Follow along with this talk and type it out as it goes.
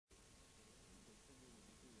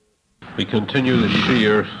We continue the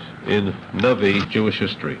shiur in Navi, Jewish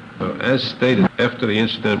history. As stated, after the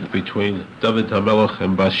incident between David HaMelech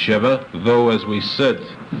and Bathsheba, though, as we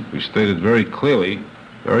stated very clearly,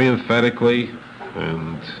 very emphatically,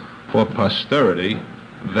 and for posterity,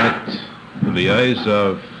 that in the eyes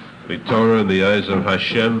of the Torah, in the eyes of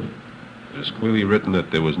Hashem, it is clearly written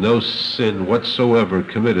that there was no sin whatsoever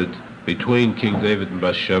committed between King David and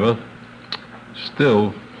Bathsheba.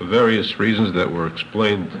 Still, for various reasons that were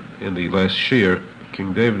explained in the last shiur,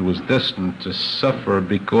 King David was destined to suffer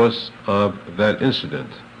because of that incident.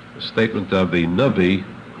 The statement of the Navi,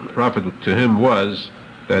 the prophet, to him was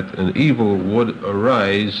that an evil would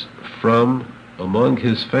arise from among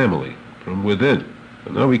his family, from within.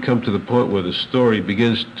 And now we come to the point where the story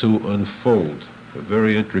begins to unfold. A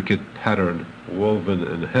very intricate pattern woven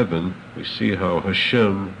in heaven. We see how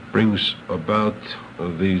Hashem brings about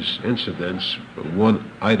these incidents.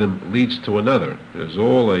 One item leads to another. There's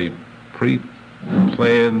all a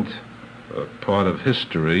pre-planned part of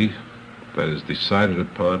history that is decided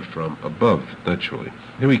upon from above, naturally.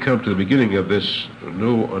 Here we come to the beginning of this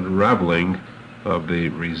new unraveling of the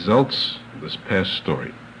results of this past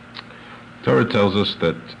story. Torah tells us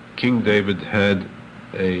that King David had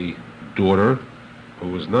a daughter who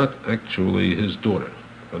was not actually his daughter.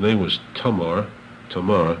 Her name was Tamar,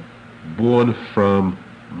 born from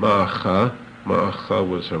Ma'acha. Ma'acha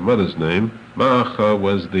was her mother's name. Ma'acha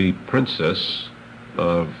was the princess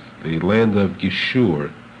of the land of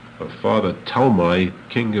Geshur. Her father, Talmai,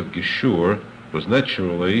 king of Geshur, was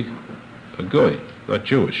naturally a goy, not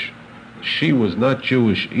Jewish. She was not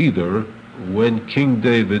Jewish either when King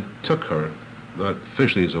David took her, not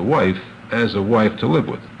officially as a wife to live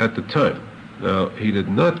with at the time. Now, he did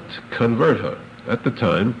not convert her at the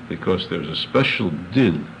time because there's a special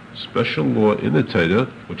din, special law in the Torah,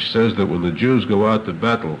 which says that when the Jews go out to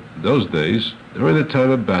battle in those days, during the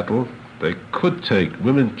time of battle, they could take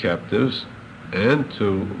women captives and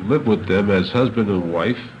to live with them as husband and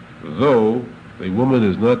wife, though the woman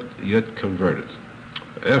is not yet converted.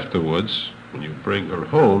 Afterwards, when you bring her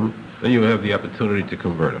home, then you have the opportunity to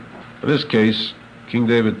convert her. In this case, King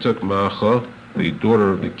David took Ma'acha, the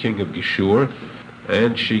daughter of the king of Geshur,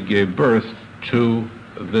 and she gave birth to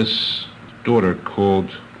this daughter called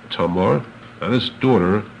Tamar. Now, this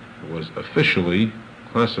daughter was officially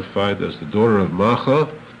classified as the daughter of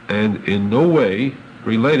Ma'acha and in no way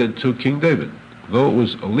related to King David, though it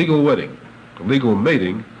was a legal wedding, a legal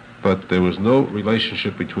mating, but there was no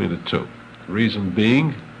relationship between the two. The reason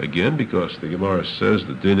being, again, because the Gemara says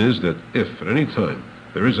the din is that if at any time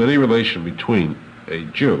there is any relation between a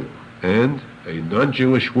Jew and a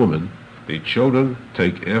non-Jewish woman, the children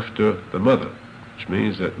take after the mother, which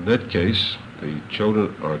means that in that case, the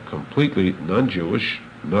children are completely non-Jewish,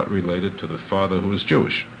 not related to the father who is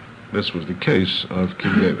Jewish. This was the case of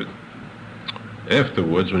King David.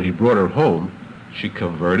 Afterwards, when he brought her home, she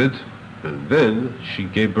converted, and then she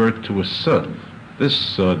gave birth to a son. This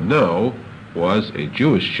son now was a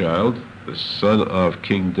Jewish child, the son of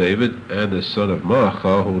King David and the son of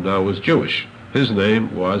Ma'acha, who now was Jewish. His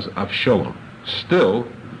name was Avshalom. Still,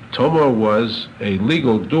 Tamar was a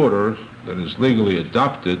legal daughter that is legally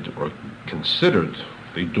adopted or considered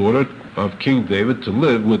the daughter of King David to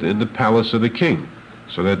live within the palace of the king,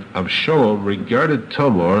 so that Avshalom regarded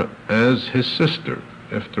Tamar as his sister.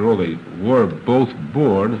 After all, they were both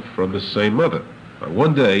born from the same mother.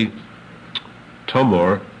 One day,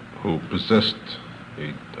 Tamar, who possessed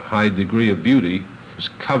a high degree of beauty, was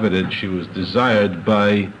coveted, she was desired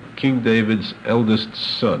by King David's eldest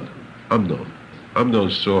son, Amnon.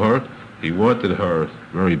 Amnon saw her. He wanted her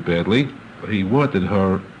very badly, but he wanted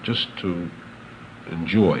her just to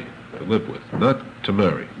enjoy, to live with, not to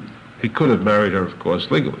marry. He could have married her, of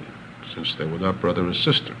course, legally, since they were not brother and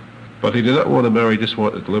sister. But he did not want to marry, just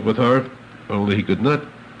wanted to live with her, only he could not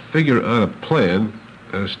figure out a plan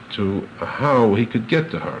as to how he could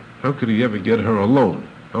get to her. How could he ever get her alone?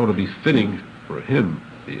 How would it be fitting for him,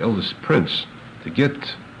 the eldest prince, to get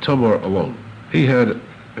Tamar alone? He had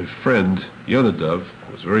a friend, Yonadav,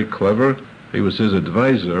 who was very clever. He was his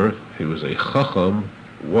advisor. He was a chacham,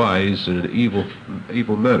 wise in an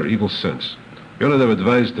evil manner, evil sense. Yonadav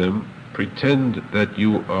advised him, pretend that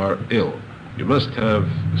you are ill. You must have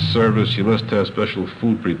service, you must have special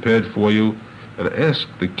food prepared for you, and ask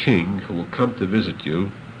the king who will come to visit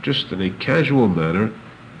you, just in a casual manner,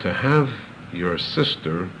 to have your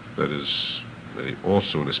sister, that is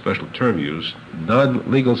also in a special term used,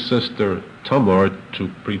 non-legal sister Tamar, to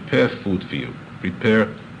prepare food for you,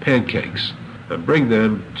 prepare pancakes, and bring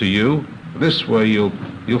them to you. This way you'll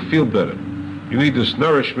feel better. You need this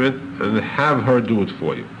nourishment, and have her do it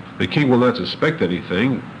for you. The king will not suspect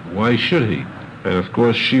anything. Why should he? And of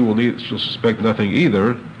course, she'll suspect nothing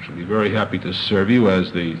either. She'll be very happy to serve you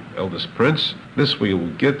as the eldest prince. This way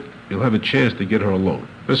you'll have a chance to get her alone.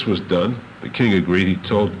 This was done. The king agreed. He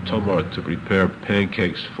told Tamar to prepare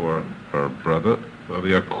pancakes for her brother. Well,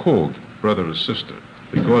 they are called brother and sister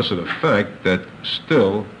because of the fact that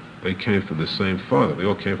still they came from the same father. They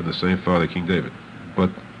all came from the same father, King David. But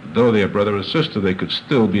though they are brother and sister, they could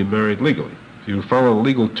still be married legally. If you follow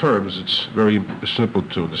legal terms, it's very simple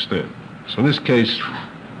to understand. So in this case,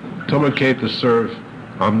 Tamar came to serve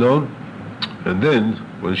Amnon, and then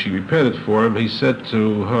when she prepared it for him, he said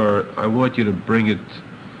to her, I want you to bring it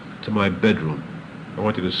to my bedroom. I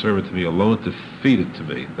want you to serve it to me alone, to feed it to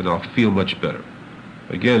me, then I'll feel much better.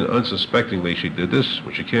 Again, unsuspectingly, she did this.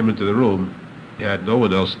 When she came into the room, he had no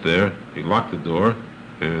one else there. He locked the door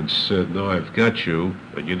and said, no, I've got you,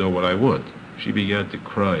 and you know what I want. She began to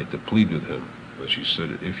cry, to plead with him. And she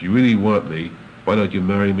said, if you really want me, why don't you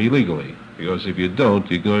marry me legally? Because if you don't,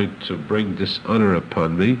 you're going to bring dishonor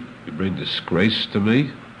upon me. You bring disgrace to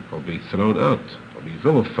me. I'll be thrown out. I'll be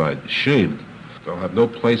vilified, shamed. I'll have no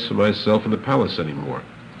place for myself in the palace anymore.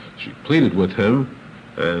 She pleaded with him,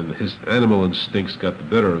 and his animal instincts got the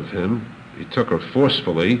better of him. He took her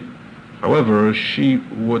forcefully. However, she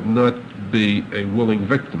would not be a willing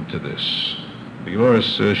victim to this. The Gemara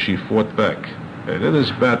says she fought back. And in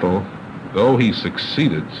this battle, though he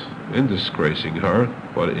succeeded in disgracing her,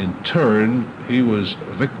 but in turn he was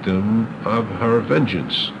a victim of her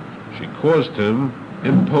vengeance. She caused him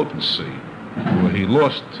impotency, where he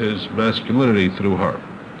lost his masculinity through her.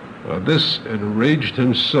 This enraged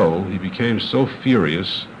him so, he became so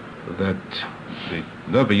furious that the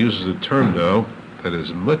Navi uses the term now that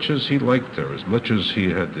as much as he liked her, as much as he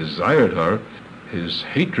had desired her, his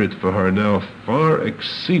hatred for her now far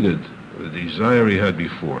exceeded the desire he had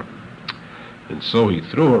before. And so he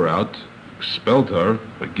threw her out, expelled her.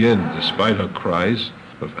 Again, despite her cries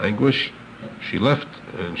of anguish, she left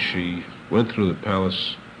and she went through the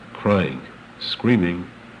palace crying, screaming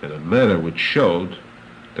in a manner which showed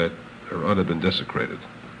that her honor had been desecrated.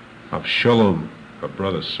 Avshalom, her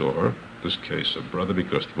brother, saw her. In this case, a brother,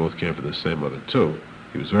 because they both came from the same mother too.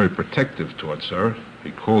 He was very protective towards her.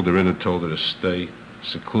 He called her in and told her to stay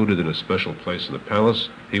secluded in a special place in the palace.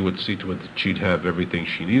 He would see to it that she'd have everything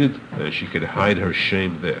she needed, and she could hide her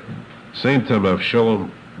shame there. Same time,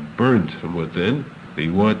 Avshalom burned from within. He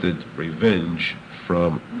wanted revenge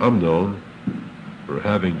from Amnon for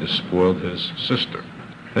having despoiled his sister.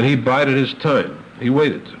 And he bided his time. He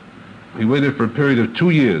waited. He waited for a period of 2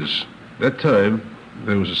 years. That time,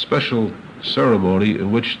 there was a special ceremony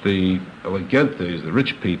in which the elegentes, the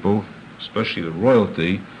rich people, especially the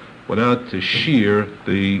royalty, went out to shear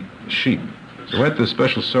the sheep. So at this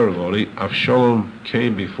special ceremony, Avshalom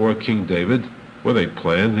came before King David with a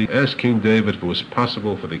plan. He asked King David if it was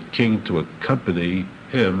possible for the king to accompany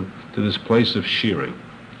him to this place of shearing.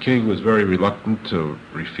 The king was very reluctant to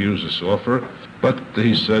refuse this offer, but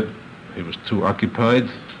he said he was too occupied,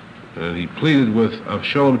 and he pleaded with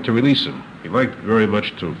Avshalom to release him. He liked very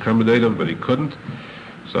much to accommodate him, but he couldn't.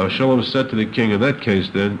 So Avshalom said to the king, in that case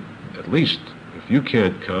then, at least, if you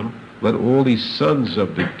can't come, let all these sons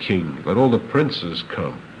of the king, let all the princes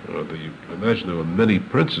come. You imagine there were many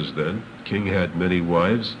princes then. The king had many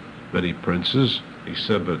wives, many princes. He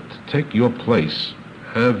said, but to take your place,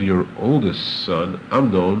 have your oldest son,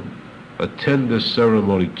 Amnon, attend this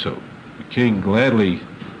ceremony too. The king gladly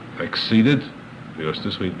acceded, because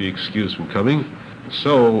this would be excused from coming.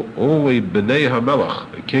 So all the Bnei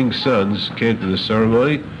HaMelech, the king's sons, came to the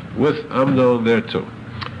ceremony with Amnon there too.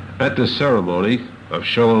 At the ceremony,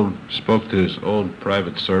 Avshalom spoke to his own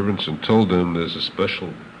private servants and told them there's a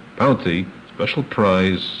special bounty, special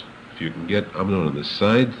prize, if you can get Amnon on the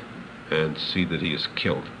side and see that he is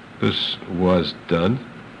killed. This was done.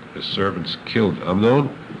 His servants killed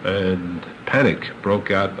Amnon, and panic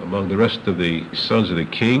broke out among the rest of the sons of the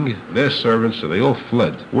king, their servants, and they all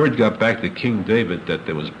fled. Word got back to King David that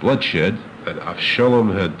there was bloodshed, that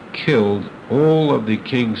Avshalom had killed all of the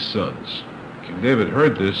king's sons. King David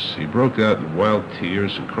heard this. He broke out in wild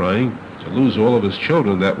tears and crying. To lose all of his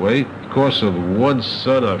children that way, because of one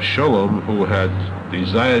son, Avshalom, who had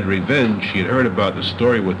desired revenge. He had heard about the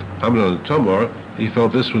story with Amnon and Tamar. He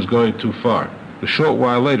felt this was going too far. A short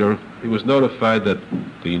while later, he was notified that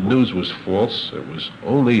the news was false. It was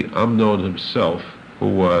only Amnon himself who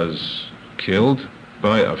was killed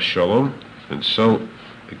by Avshalom, and so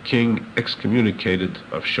the king excommunicated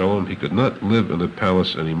Avshalom. He could not live in the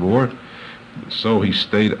palace anymore, and so he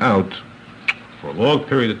stayed out for a long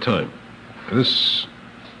period of time. And this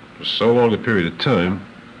was so long a period of time,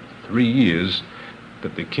 3 years,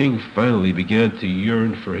 that the king finally began to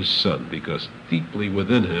yearn for his son, because deeply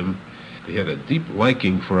within him he had a deep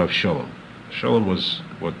liking for Avshalom. Avshalom was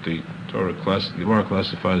what the Gemara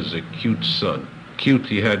classified as a cute son. Cute,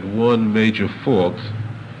 he had one major fault.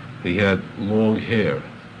 He had long hair.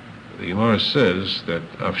 The Gemara says that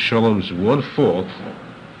Avshalom's one fault,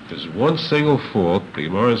 his one single fault, the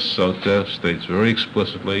Gemara in Sotah states very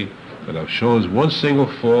explicitly that Avshalom's one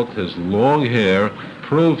single fault, his long hair,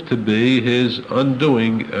 proved to be his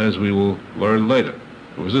undoing, as we will learn later.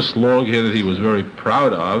 It was this long hair that he was very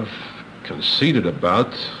proud of, conceited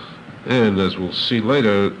about, and as we'll see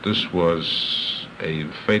later, this was a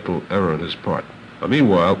fatal error on his part.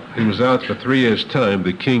 Meanwhile, he was out for 3 years' time.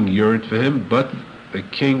 The king yearned for him, but the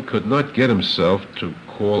king could not get himself to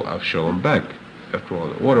call Avshalom back. After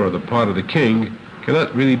all, an order on the part of the king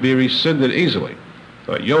cannot really be rescinded easily.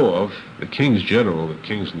 Yoav, the king's general, the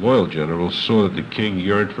king's loyal general, saw that the king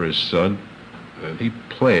yearned for his son, and he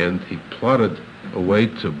plotted a way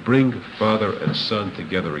to bring father and son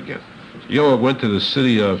together again. Yoav went to the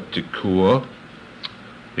city of Tekoa.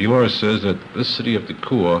 The Gemara says that this city of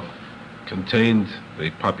Tekoa contained a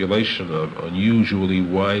population of unusually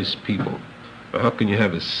wise people. Now, how can you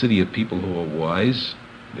have a city of people who are wise?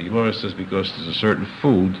 The Gemara says because there's a certain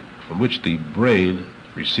food from which the brain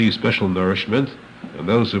receives special nourishment, and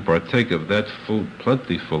those who partake of that food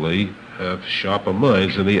plentifully have sharper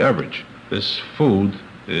minds than the average. This food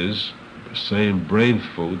is the same brain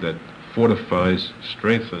food that fortifies,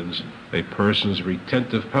 strengthens a person's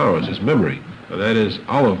retentive powers, his memory, and that is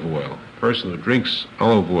olive oil. A person who drinks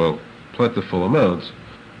olive oil plentiful amounts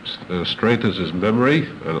strengthens his memory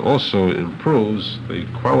and also improves the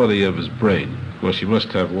quality of his brain. Of course, you must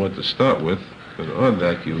have one to start with, and on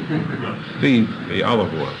that you feed the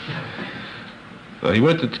olive oil. Now, he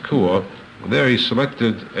went to Tekoa, and there he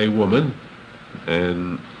selected a woman,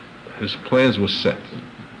 and his plans were set.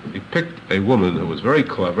 He picked a woman who was very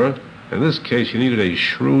clever. In this case, he needed a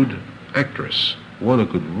shrewd actress, one who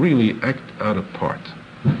could really act out a part.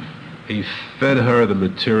 He fed her the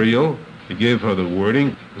material, he gave her the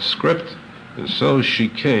wording, the script, and so she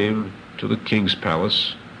came to the king's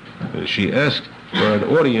palace, and she asked for an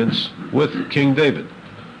audience with King David.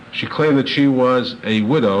 She claimed that she was a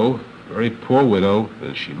widow, a very poor widow,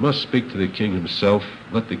 and she must speak to the king himself,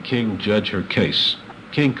 let the king judge her case.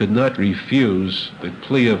 The king could not refuse the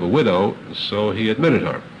plea of a widow, so he admitted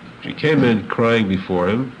her. She came in crying before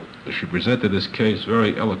him, and she presented his case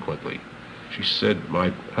very eloquently. She said, "My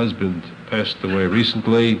husband passed away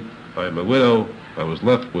recently. I am a widow. I was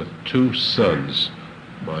left with 2 sons,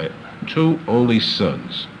 my 2 only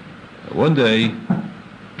sons. One day,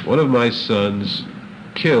 one of my sons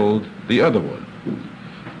killed the other one.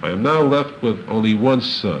 I am now left with only 1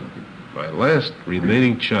 son, my last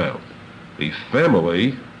remaining child. The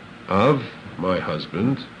family of my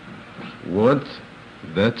husband want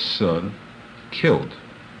that son killed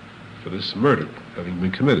for this murder having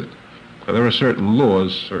been committed." Now, there are certain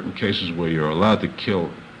laws, certain cases where you're allowed to kill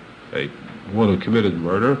one who committed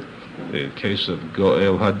murder. In case of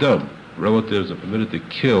Goel Hadam, relatives are permitted to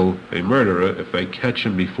kill a murderer if they catch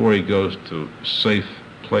him before he goes to safe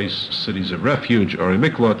place, cities of refuge, or a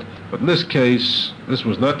miklot. But in this case, this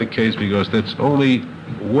was not the case because that's only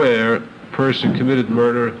where a person committed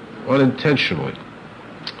murder unintentionally.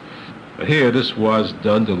 Here, this was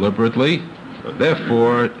done deliberately.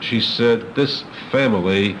 Therefore, she said, this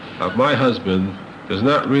family of my husband does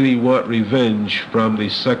not really want revenge from the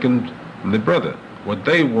second and the brother. What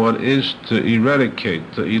they want is to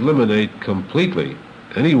eradicate, to eliminate completely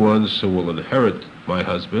anyone who will inherit my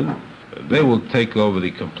husband, and they will take over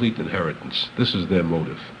the complete inheritance. This is their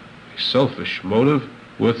motive, a selfish motive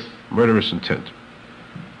with murderous intent.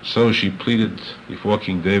 So she pleaded before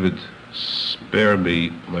King David, "Spare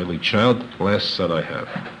me my only child, the last son I have."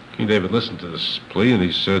 King David listened to this plea, and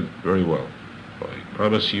he said, "Very well. I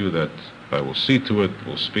promise you that I will see to it,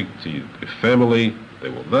 will speak to your family, they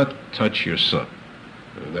will not touch your son."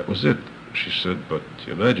 And that was it. She said, "But,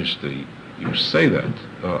 Your Majesty, you say that.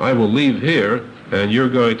 I will leave here, and you're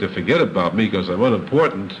going to forget about me because I'm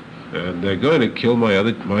unimportant, and they're going to kill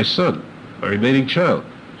my son, my remaining child."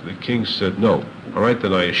 The king said, "No. All right,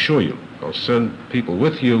 then I assure you, I'll send people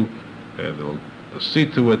with you, and they'll see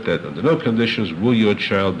to it that under no conditions will your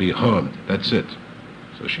child be harmed. That's it."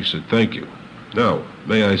 So she said, "Thank you. Now,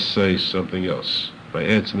 may I say something else? May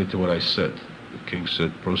I add something to what I said?" The king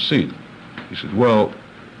said, "Proceed." He said, "Well,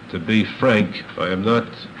 to be frank, I am not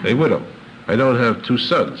a widow. I don't have 2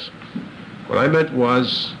 sons. What I meant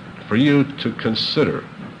was for you to consider,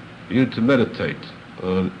 for you to meditate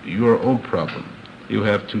on your own problem. You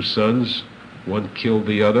have 2 sons. One killed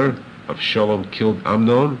the other. Avshalom killed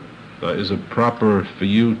Amnon. Is it proper for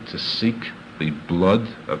you to seek the blood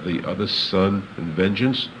of the other son in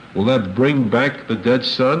vengeance? Will that bring back the dead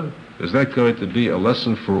son? Is that going to be a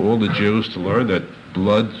lesson for all the Jews to learn, that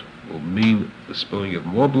blood will mean the spilling of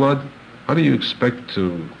more blood? How do you expect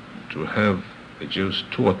to have the Jews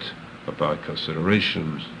taught about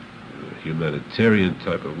considerations, humanitarian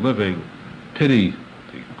type of living, pity,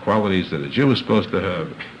 the qualities that a Jew is supposed to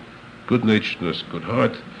have, good-naturedness, good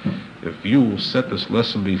heart, if you will set this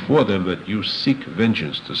lesson before them that you seek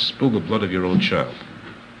vengeance to spill the blood of your own child?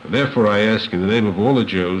 And therefore I ask in the name of all the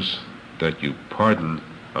Jews that you pardon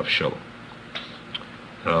Avshalom.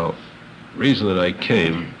 Now, the reason that I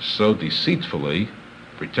came so deceitfully,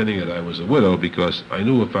 pretending that I was a widow, because I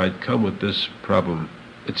knew if I'd come with this problem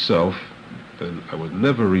itself, then I would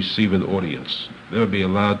never receive an audience, never be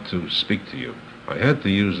allowed to speak to you. I had to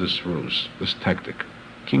use this ruse, this tactic.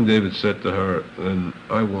 King David said to her, then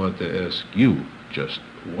I want to ask you just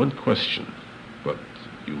one question, but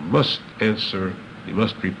you must answer, you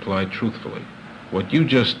must reply truthfully. What you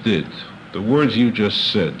just did, the words you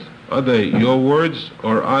just said, are they your words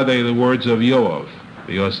or are they the words of Yoav?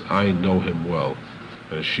 Because I know him well.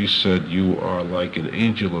 And she said, you are like an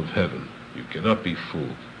angel of heaven. You cannot be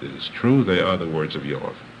fooled. It is true, they are the words of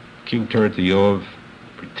Yoav. King turned to Yoav,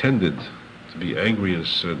 pretended to be angry and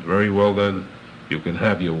said, very well then, you can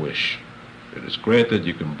have your wish. It is granted,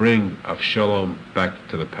 you can bring Avshalom back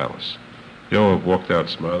to the palace. Yoav walked out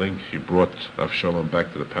smiling. He brought Avshalom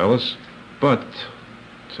back to the palace, but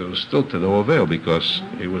still to no avail, because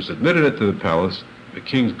he was admitted into the palace, the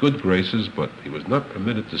king's good graces, but he was not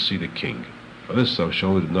permitted to see the king. Now, this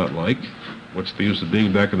Avshalom did not like. What's the use of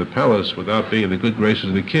being back in the palace without being in the good graces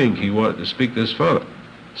of the king? He wanted to speak to his father.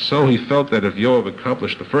 So he felt that if Yoav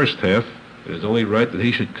accomplished the first half, it is only right that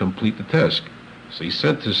he should complete the task. So he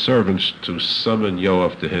sent his servants to summon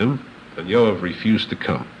Yoav to him, and Yoav refused to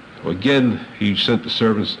come. Again, he sent the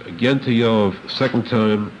servants again to Yoav, the second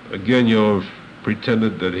time. Again, Yoav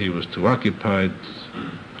pretended that he was too occupied.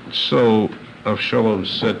 So Avshalom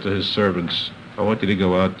said to his servants, I want you to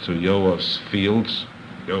go out to Yoav's fields.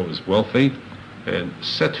 Yoav is wealthy, and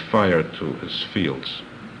set fire to his fields.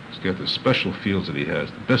 He's got the special fields that he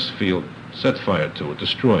has, the best field, set fire to it,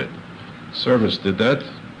 destroy it. Servants did that.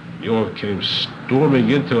 Yoav came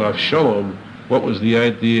storming into Avshalom. What was the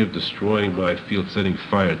idea of destroying my field, setting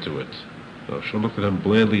fire to it? Avshalom looked at him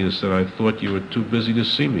blandly and said, I thought you were too busy to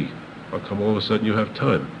see me. How come all of a sudden you have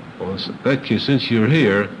time? Well, in that case, since you're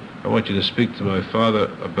here, I want you to speak to my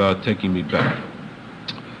father about taking me back.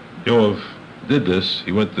 Yoav did this.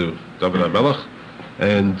 He went to David HaMelech,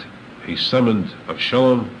 and he summoned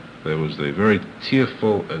Avshalom. There was a very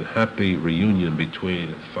tearful and happy reunion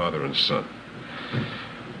between father and son.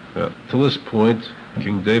 Now, till this point,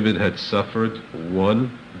 King David had suffered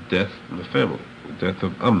one death in the family, the death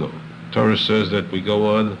of Amnon. Torah says that we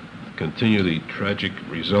go on, continue the tragic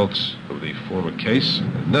results of the former case.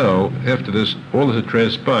 And now, after this, all that had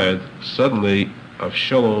transpired, suddenly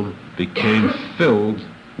Avshalom became filled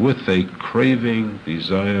with a craving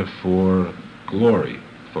desire for glory,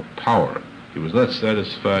 for power. He was not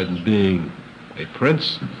satisfied in being a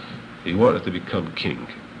prince. He wanted to become king.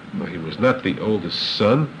 Now, he was not the oldest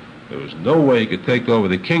son. There was no way he could take over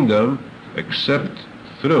the kingdom except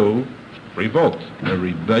through revolt, a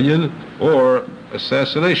rebellion, or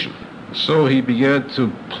assassination. So he began to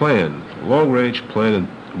plan, long-range plan,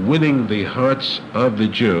 and winning the hearts of the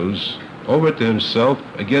Jews over to himself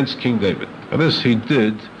against King David. And this he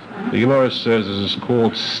did. The Gemara says this is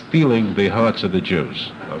called stealing the hearts of the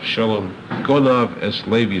Jews. Avshalom Gonav es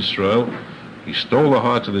Lev Yisrael. He stole the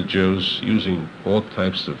hearts of the Jews using all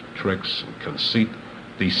types of tricks and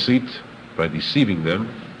deceit, by deceiving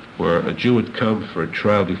them, where a Jew would come for a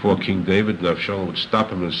trial before King David, and Avshalom would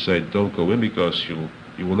stop him and say, don't go in because you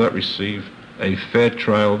will not receive a fair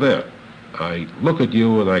trial there. I look at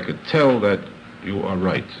you and I could tell that you are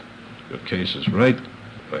right. Your case is right.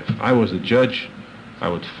 If I was the judge, I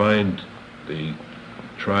would find the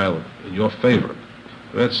trial in your favor.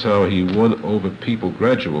 That's how he won over people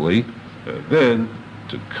gradually. And then,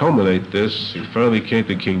 to culminate this, he finally came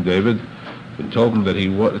to King David and told him that he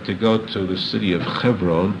wanted to go to the city of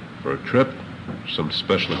Hebron for a trip, some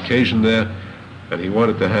special occasion there, and he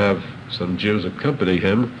wanted to have some Jews accompany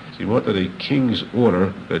him. So he wanted a king's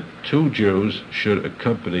order that 2 Jews should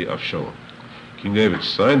accompany Avshalom. King David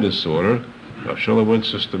signed this order. Avshalom went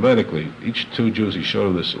systematically. Each 2 Jews he showed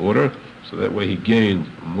him this order, so that way he gained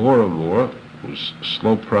more and more. It was a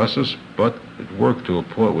slow process, but it worked to a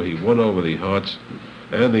point where he won over the hearts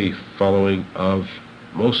and the following of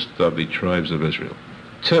most of the tribes of Israel.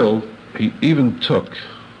 Till he even took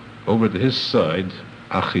over to his side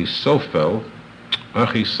Achisophel,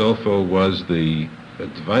 Achitophel was the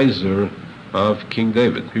advisor of King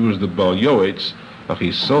David. He was the Baal Yoetz.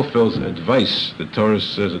 Achitophel's advice, the Torah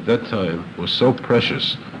says at that time, was so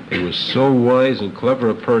precious. He was so wise and clever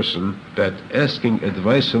a person that asking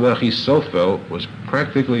advice from Achitophel was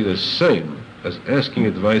practically the same as asking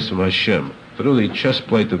advice from Hashem through the chest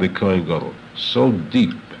plate of the Kohen Gadol. So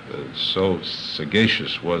deep and so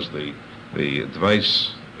sagacious was the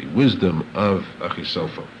advice, the wisdom of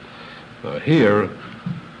Achitophel. Here,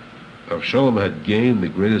 Avshalom had gained the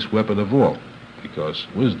greatest weapon of all, because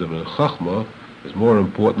wisdom and chachma is more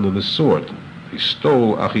important than the sword. He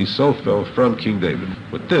stole Achitophel from King David.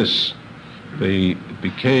 With this, it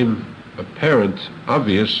became apparent,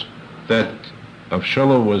 obvious, that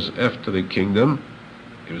Avshalom was after the kingdom.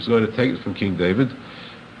 He was going to take it from King David,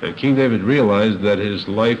 and King David realized that his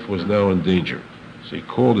life was now in danger. So he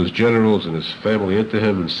called his generals and his family into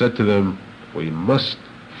him and said to them, "We must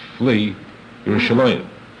flee Yerushalayim,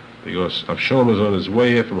 because Avshalom is on his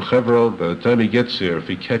way here from Hebron. By the time he gets here, if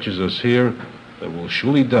he catches us here, then we'll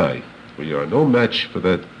surely die. We are no match for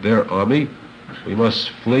their army. We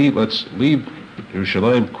must flee. Let's leave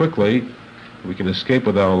Yerushalayim quickly. We can escape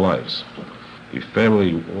with our lives." The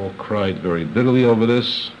family all cried very bitterly over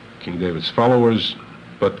this, King David's followers,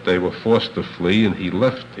 but they were forced to flee, and he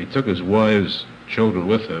took his wives, children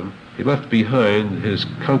with him. He left behind his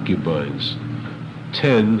concubines,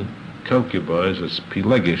 10 concubines, as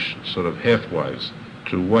Pelegish, sort of half-wives,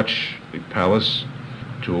 to watch the palace,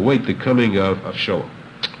 to await the coming of Avshalom.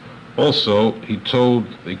 Also, he told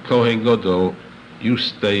the Kohen Gadol, "You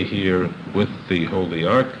stay here with the Holy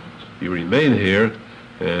Ark, you remain here,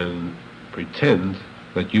 and pretend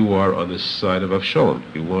that you are on the side of Avshalom.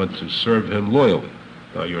 You want to serve him loyally.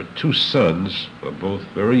 Now, your 2 sons are both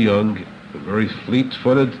very young and very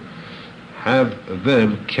fleet-footed. Have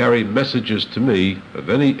them carry messages to me of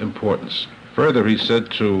any importance." Further, he said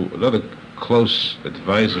to another close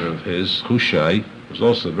advisor of his, Hushai, who was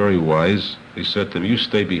also very wise, he said to him, "You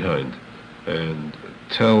stay behind and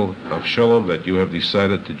tell Avshalom that you have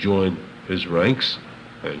decided to join his ranks,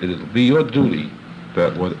 and it will be your duty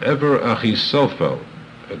that whatever Achitophel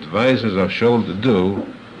advises Avshalom to do,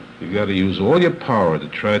 you got to use all your power to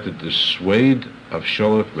try to dissuade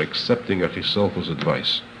Avshalom from accepting Achitophel's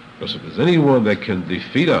advice. Because if there's anyone that can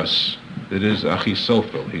defeat us, it is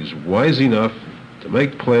Achitophel. He's wise enough to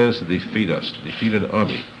make plans to defeat us, to defeat an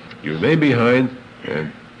army. You remain behind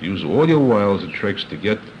and use all your wiles and tricks to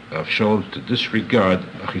get Avshalom to disregard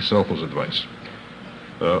Achitophel's advice."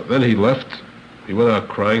 Then he left. He went out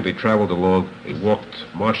crying. They traveled along. They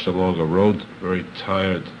marched along a road, very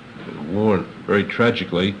tired and worn, very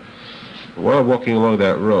tragically. While walking along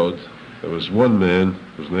that road, there was one man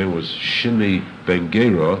whose name was Shimi ben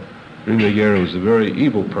Gera. Ben Gera was a very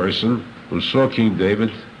evil person who saw King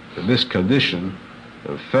David in this condition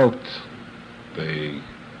and felt the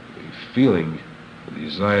feeling, the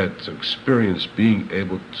desire to experience being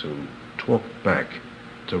able to talk back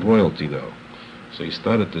to royalty now. So he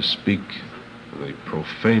started to speak in a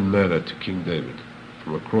profane manner to King David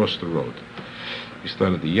from across the road. He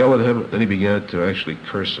started to yell at him, then he began to actually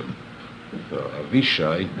curse him.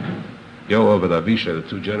 Avishai, Yoav and Avishai, the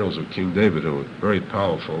 2 generals of King David, who were very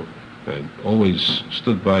powerful and always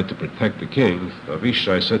stood by to protect the king,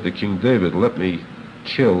 Avishai said to King David, "Let me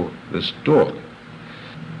kill this dog."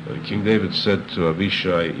 And King David said to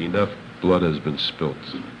Avishai, "Enough blood has been spilt.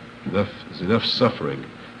 There's enough suffering.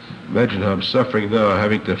 Imagine how I'm suffering now,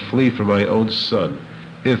 having to flee from my own son.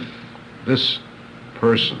 If this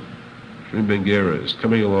person, Shimi ben Gera, is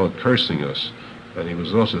coming along cursing us, and he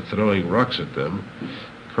was also throwing rocks at them,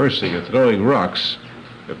 cursing and throwing rocks,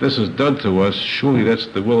 if this is done to us, surely that's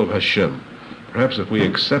the will of Hashem. Perhaps if we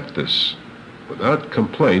accept this without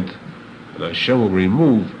complaint, then Hashem will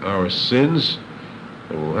remove our sins,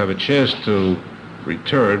 and we'll have a chance to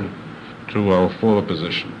return to our former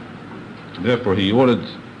position." And therefore, he ordered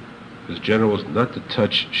his generals not to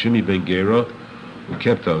touch Shimi ben Gera, who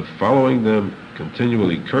kept on following them,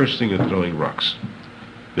 continually cursing and throwing rocks.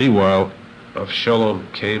 Meanwhile,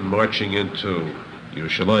 Avshalom came marching into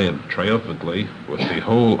Yerushalayim triumphantly with the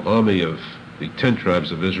whole army of the 10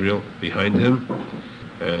 tribes of Israel behind him,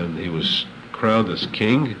 and he was crowned as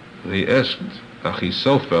king. And he asked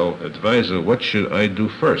Achitophel, advisor, "What should I do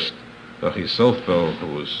first?" Achitophel,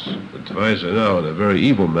 who was advisor now in a very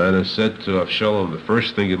evil manner, said to Avshalom, "The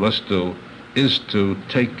first thing you must do is to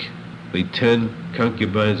take the 10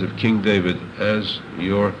 concubines of King David as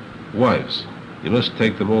your wives. You must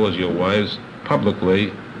take them all as your wives,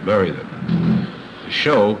 publicly marry them." To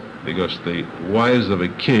show, because the wives of a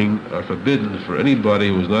king are forbidden for anybody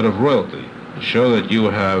who is not of royalty, to show that you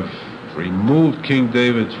have removed King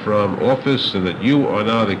David from office and that you are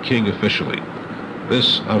now the king officially.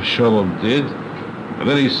 This Avshalom did, and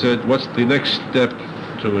then he said, what's the next step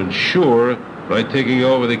to ensure by taking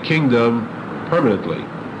over the kingdom permanently?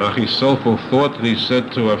 Achitophel thought, and he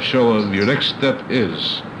said to Avshalom, your next step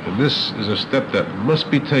is, and this is a step that must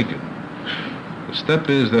be taken. The step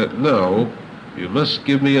is that now you must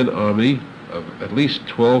give me an army of at least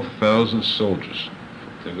 12,000 soldiers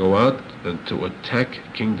to go out and to attack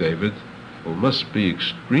King David, who must be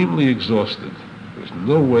extremely exhausted. There's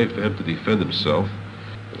no way for him to defend himself.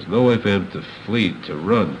 There's no way for him to flee, to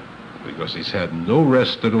run, because he's had no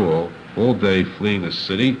rest at all day fleeing the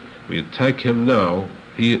city. We attack him now,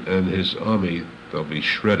 he and his army, they'll be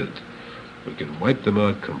shredded. We can wipe them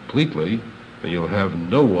out completely, and you'll have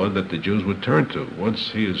no one that the Jews would turn to.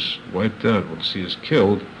 Once he is wiped out, once he is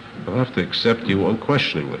killed, they'll have to accept you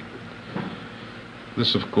unquestioningly.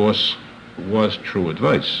 This, of course, was true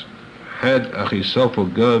advice. Had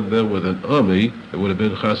Achitophel gone then with an army, it would have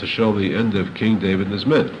been Chas v'sholom the end of King David and his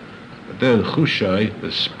men. But then Hushai,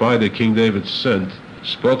 the spy that King David sent,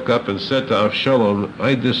 spoke up and said to Avshalom,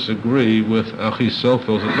 I disagree with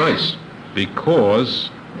Achitophel's advice, because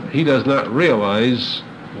he does not realize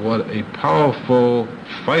what a powerful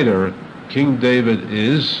fighter King David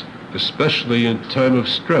is, especially in time of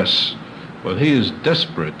stress. When he is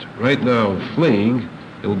desperate, right now fleeing,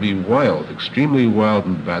 it will be wild, extremely wild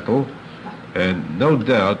in battle, and no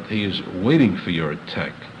doubt he is waiting for your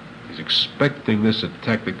attack. He's expecting this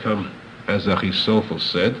attack to come, as Achitophel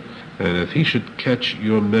said, and if he should catch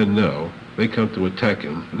your men now, they come to attack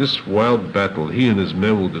him. In this wild battle, he and his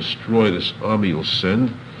men will destroy this army you'll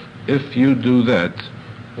send. If you do that,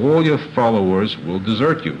 all your followers will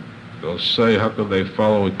desert you. They'll say, how can they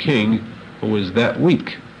follow a king who is that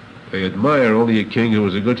weak? They admire only a king who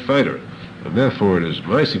is a good fighter. And therefore it is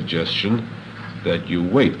my suggestion that you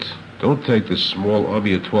wait. Don't take this small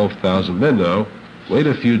army of 12,000 men now. Wait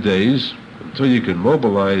a few days until you can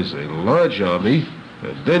mobilize a large army,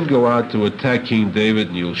 and then go out to attack King David,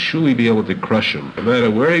 and you'll surely be able to crush him. No matter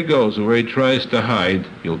where he goes or where he tries to hide,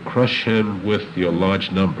 you'll crush him with your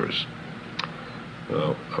large numbers.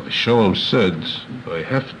 Now, Avshalom said, I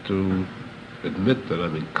have to admit that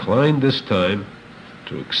I'm inclined this time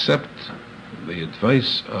to accept the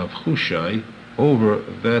advice of Hushai over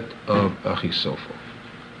that of Achitophel.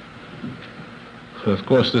 Of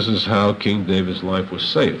course, this is how King David's life was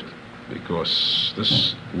saved, because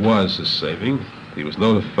this was his saving. He was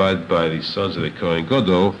notified by the sons of the Kohen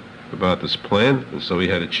Gadol about this plan, and so he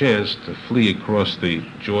had a chance to flee across the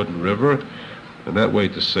Jordan River, and that way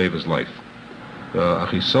to save his life.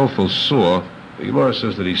 Achitophel saw, the Gemara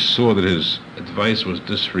says that he saw that his advice was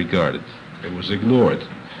disregarded. It was ignored.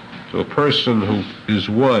 So a person who is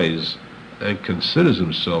wise and considers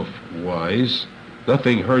himself wise,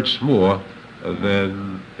 nothing hurts more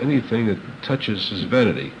than anything that touches his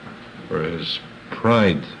vanity or his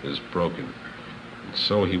pride is broken. And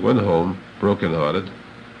so he went home brokenhearted,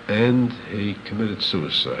 and he committed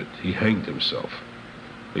suicide. He hanged himself.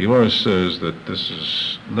 The Gemara says that this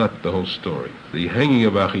is not the whole story. The hanging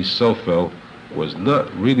of Achitophel was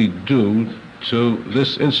not really due to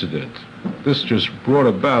this incident. This just brought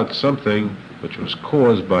about something which was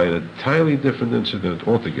caused by an entirely different incident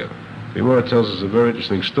altogether. The Gemara tells us a very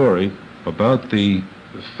interesting story about the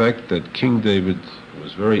fact that King David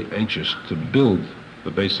was very anxious to build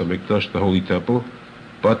the Beis HaMikdash, the Holy Temple,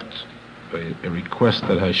 but a request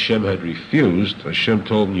that Hashem had refused. Hashem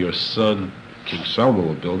told him, your son, King Solomon,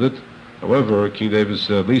 will build it. However, King David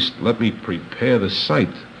said, at least let me prepare the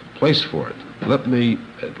site, place for it. Let me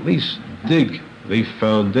at least dig the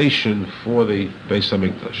foundation for the Beis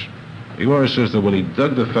HaMikdash. The Gemara says that when he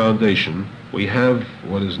dug the foundation, we have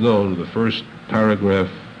what is known, the first paragraph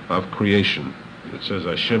of creation. It says,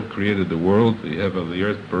 Hashem created the world, the heaven and the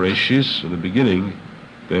earth, Bereshis. In the beginning,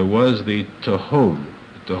 there was the Tehom.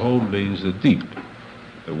 The Tehom means the deep,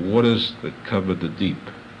 the waters that covered the deep,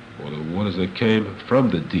 or the waters that came from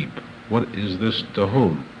the deep. What is this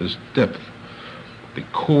Tehom, this depth? The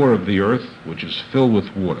core of the earth, which is filled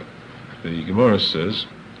with water. The Gemara says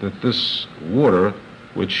that this water,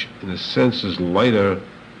 which in a sense is lighter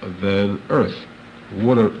than earth,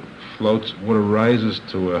 water floats, water rises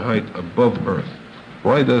to a height above earth.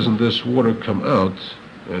 Why doesn't this water come out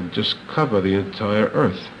and just cover the entire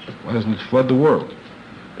earth? Why doesn't it flood the world?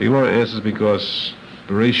 The Gemara answers because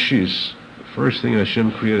Bereshis, the first thing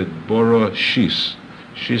Hashem created, Bora Shis.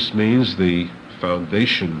 Shis means the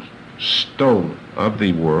foundation stone of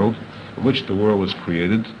the world, in which the world was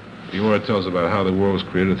created. The Gemara tells about how the world was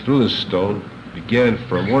created through this stone. It began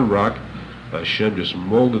from one rock. Hashem just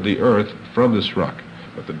molded the earth from this rock.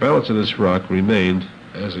 But the balance of this rock remained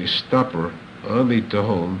as a stopper on the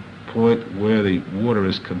Tehom, point where the water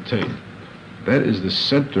is contained. That is the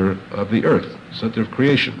center of the earth, center of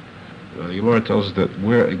creation. The Gemara tells us that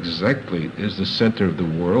where exactly is the center of the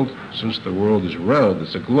world? Since the world is round,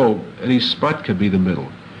 it's a globe, any spot can be the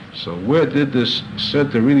middle. So where did this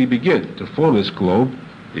center really begin to form this globe?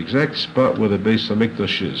 The exact spot where the Beis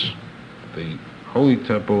HaMikdash is. The Holy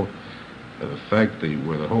Temple, and the fact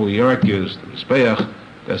where the Holy Ark is, the Mizbeach,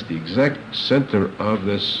 that's the exact center of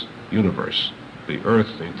this universe, the earth,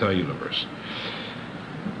 the entire universe.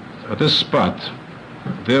 At this spot,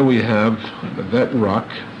 there we have that rock.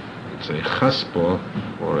 It's a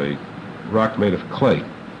chaspa, or a rock made of clay,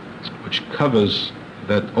 which covers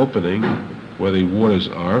that opening where the waters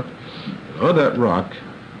are. And on that rock,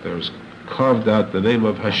 there's carved out the name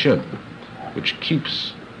of Hashem, which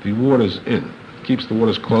keeps the waters in, keeps the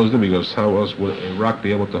waters closed in, because how else would a rock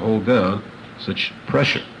be able to hold down such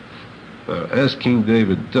pressure? As King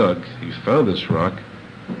David dug, he found this rock,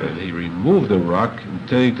 and he removed the rock,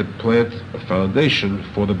 intending to plant a foundation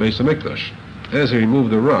for the Beis HaMikdash. As he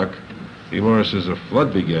removed the rock, the Gemara says a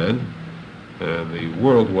flood began, and the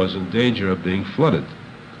world was in danger of being flooded.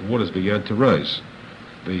 The waters began to rise.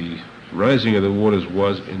 The rising of the waters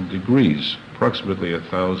was in degrees, approximately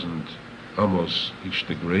 1,000 almost each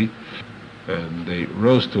degree, and they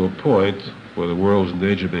rose to a point where the world was in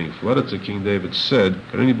danger of being flooded. So King David said,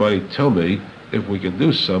 "Can anybody tell me if we can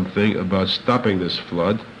do something about stopping this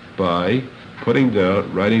flood by putting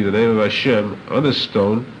down, writing the name of Hashem on the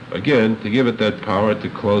stone, again, to give it that power to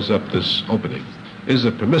close up this opening? Is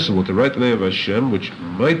it permissible to write the name of Hashem, which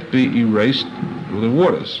might be erased through the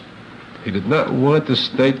waters?" He did not want to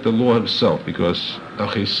state the law himself, because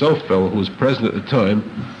Achisophel, who was present at the time,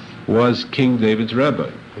 was King David's rabbi.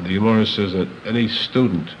 And the Gemara says that any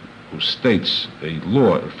student who states a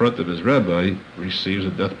law in front of his rabbi receives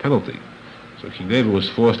a death penalty. So King David was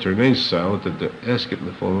forced to remain silent and to ask it in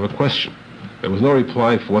the form of a question. There was no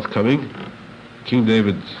reply forthcoming. King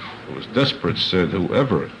David, who was desperate, said,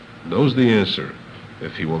 "Whoever knows the answer,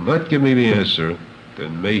 if he will not give me the answer,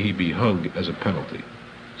 then may he be hung as a penalty."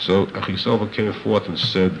 So Achisophel came forth and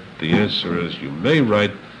said, "The answer is, you may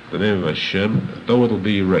write the name of Hashem, though it will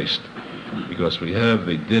be erased." Because we have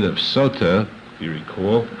the din of Sotah, if you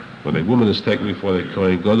recall, when a woman is taken before the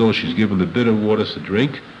Kohen Gadol, she's given the bitter waters to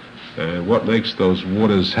drink. And what makes those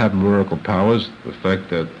waters have miracle powers? The fact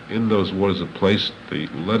that in those waters are placed the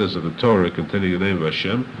letters of the Torah containing the name of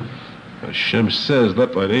Hashem. Hashem says,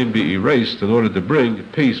 "Let my name be erased," in order to bring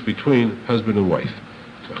peace between husband and wife.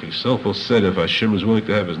 Achisophel said, if Hashem is willing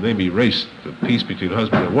to have his name erased, the peace between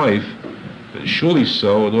husband and wife, then surely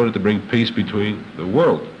so in order to bring peace between the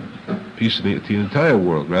world, peace in the entire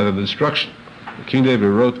world, rather than destruction. King David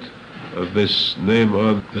wrote this name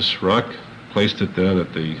on this rock, placed it down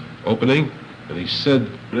at the opening, and he said,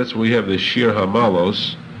 that's where we have the Shir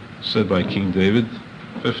Hamalos, said by King David,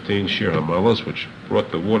 15 Shir Hamalos, which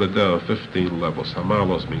brought the water down 15 levels.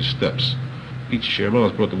 Hamalos means steps. Each Shir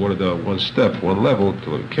Hamalos brought the water down one step, one level,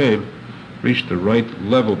 till it reached the right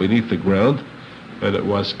level beneath the ground, and it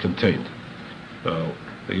was contained. Now,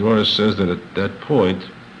 the Gemara says that at that point,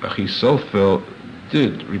 Achisophel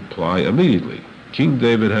did reply immediately. King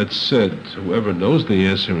David had said, whoever knows the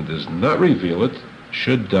answer and does not reveal it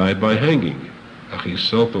should die by hanging.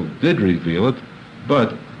 Achisophel did reveal it,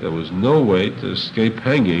 but there was no way to escape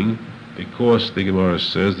hanging, because the Gemara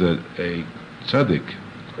says that a tzaddik,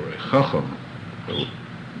 or a chacham, who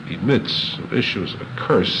emits, or issues a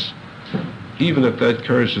curse, even if that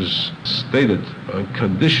curse is stated on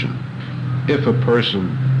condition, if a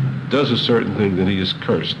person does a certain thing, then he is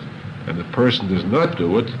cursed, and the person does not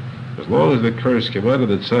do it, as long as the curse came out of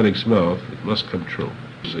the tzaddik's mouth, it must come true.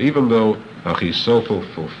 So even though Achisophel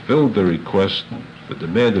fulfilled the request, the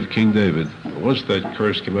demand of King David, once that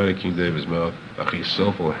curse came out of King David's mouth,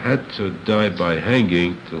 Achisophel had to die by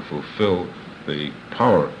hanging to fulfill the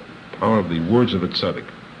power of the words of a tzaddik.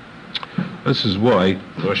 This is why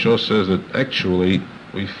Roshon says that actually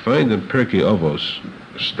we find in Pirkei Avos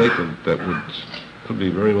a statement that could be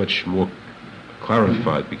very much more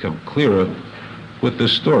clarified, become clearer with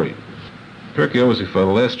this story. Pirkei Avos, we find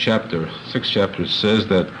the last chapter, 6th chapter, says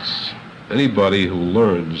that anybody who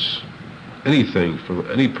learns anything from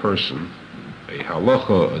any person, a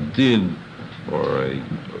halacha, a din, or a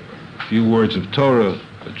few words of Torah,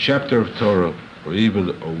 a chapter of Torah, or even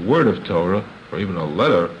a word of Torah, or even a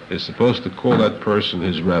letter, is supposed to call that person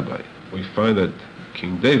his rabbi. We find that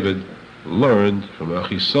King David learned from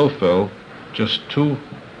Achisophel just 2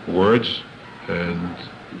 words, and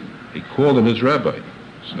he called him his rabbi.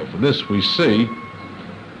 So from this we see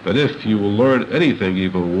that if you will learn anything,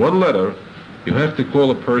 even one letter, You have to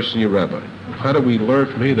call a person your rabbi. How do we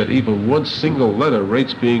learn from here that even one single letter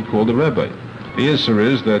rates being called a rabbi? The answer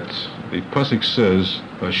is that the pasuk says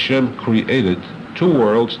Hashem created two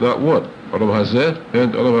worlds, not one. Olam Hazeh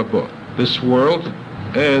and Olam Haba. This world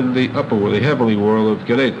and the upper world, the heavenly world of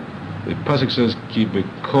Gan Eden. The pasuk says Ki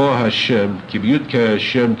b'ko Hashem, Ki b'yud Kei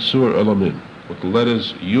Hashem tzur olamim. With the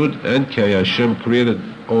letters Yud and Kei, Hashem created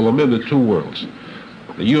olamim, the two worlds.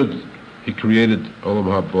 The Yud he created Olam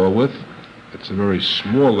Haba with. It's a very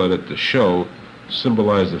small letter to show,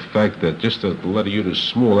 symbolize the fact that just as the letter Yud is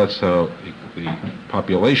small, that's how the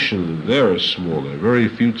population there is small. There are very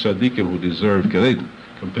few tzaddikim who deserve Gan Eden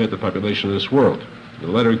compared to the population of this world. The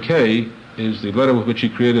letter K is the letter with which he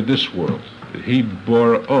created this world. He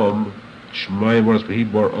bore Shemayim was he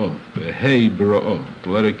bore the Hey b'ra'om. The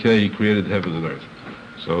letter K, he created heaven and earth.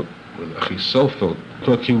 So when Achisophel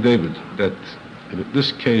taught King David that in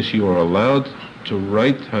this case you are allowed to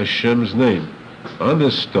write Hashem's name on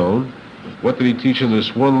this stone, what did he teach in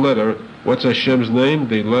this one letter? What's Hashem's name?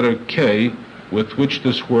 The letter K, with which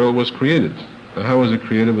this world was created. Now, how was it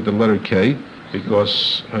created with the letter K?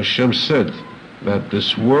 Because Hashem said that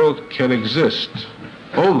this world can exist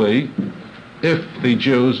only if the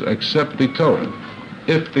Jews accept the Torah.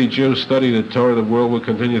 If the Jews study the Torah, the world will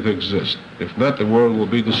continue to exist. If not, the world will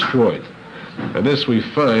be destroyed. And this we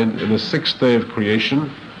find in the sixth day of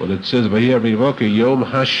creation, when it says, Vayeh Yom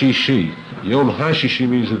HaShishi. Yom HaShishi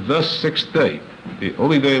means the sixth day. The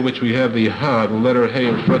only day in which we have the Ha, the letter Hey,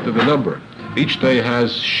 in front of the number. Each day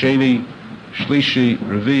has Sheni, Shlishi,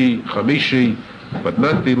 Revi, Chamishi, but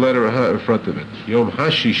not the letter Ha in front of it. Yom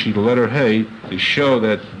HaShishi, the letter Hey, to show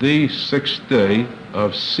that the sixth day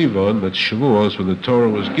of Sivan, that Shavuos, when the Torah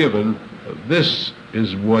was given, this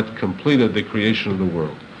is what completed the creation of the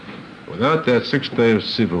world. Without that sixth day of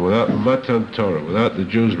Sivan, without Matan Torah, without the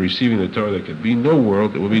Jews receiving the Torah, there could be no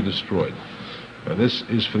world, it will be destroyed. And this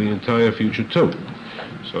is for the entire future too.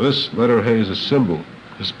 So this letter Hey is a symbol,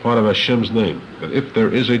 is part of Hashem's name, that if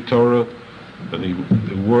there is a Torah, then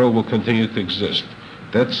the world will continue to exist.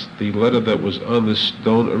 That's the letter that was on this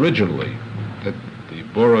stone originally. That the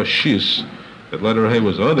Borashis, that letter Hey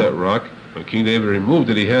was on that rock. When King David removed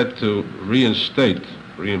it, he had to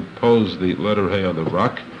reimpose the letter Hey on the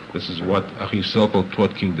rock. This is what Achisophel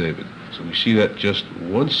taught King David. So we see that just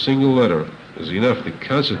one single letter is enough to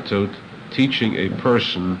constitute teaching a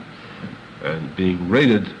person and being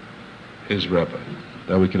rated his rabbi.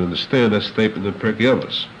 Now we can understand that statement in Pirkei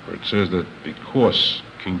Avos, where it says that because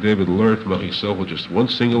King David learned from Achisophel just one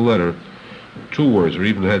single letter, two words, or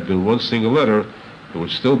even had been one single letter, it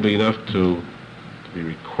would still be enough to be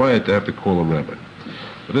required to have to call him rabbi.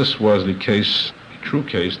 But this was the case, the true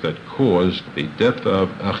case, that caused the death of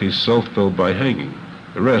Achisophel by hanging.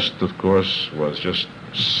 The rest, of course, was just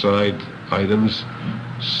side items,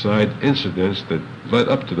 side incidents that led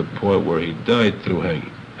up to the point where he died through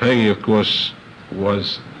hanging. Hanging, of course,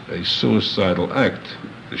 was a suicidal act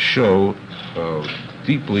to show how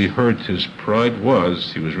deeply hurt his pride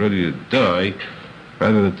was. He was ready to die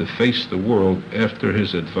rather than to face the world after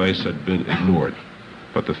his advice had been ignored.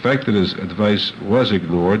 But the fact that his advice was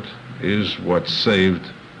ignored is what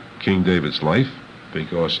saved King David's life,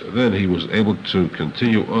 because then he was able to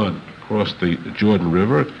continue on across the Jordan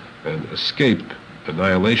River and escape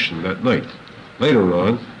annihilation that night. Later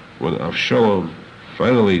on, when Avshalom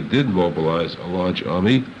finally did mobilize a large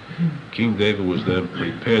army, King David was then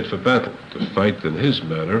prepared for battle to fight in his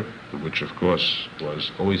manner, which of course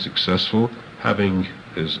was always successful, having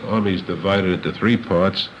his armies divided into three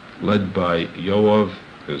parts, led by Yoav,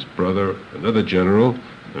 his brother, another general,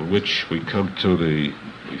 in which we come to the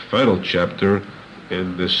final chapter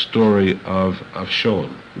in this story of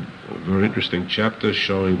Avshalom. A very interesting chapter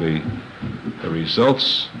showing the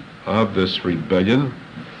results of this rebellion,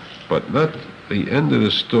 but not the end of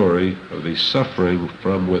the story of the suffering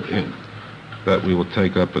from within. That we will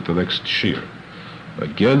take up at the next shiur.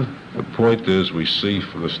 Again, the point is, we see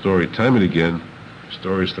from the story time and again,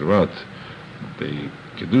 stories throughout, the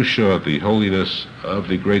Kedusha of the holiness of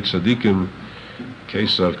the great tzaddikim,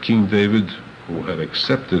 case of King David, who had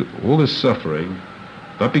accepted all his suffering,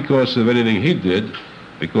 not because of anything he did,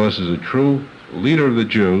 because as a true leader of the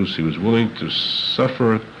Jews, he was willing to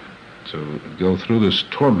suffer, to go through this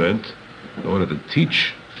torment in order to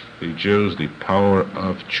teach the Jews the power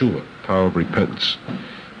of tshuva, power of repentance.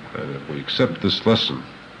 And if we accept this lesson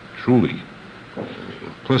truly,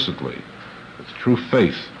 implicitly, with true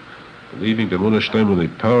faith, believing the Emunah Shleima, the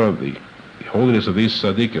power of the holiness of these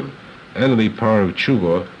tzaddikim, and the power of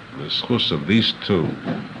tshuva, the schus of these two,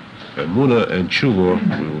 Emunah and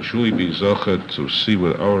tshuva, we will surely be zochet to see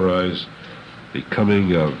with our eyes the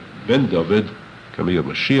coming of Ben David, coming of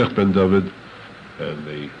Mashiach Ben David, and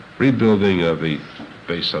the rebuilding of the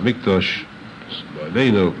Beis Hamikdash.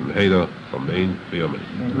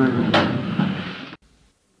 Amen.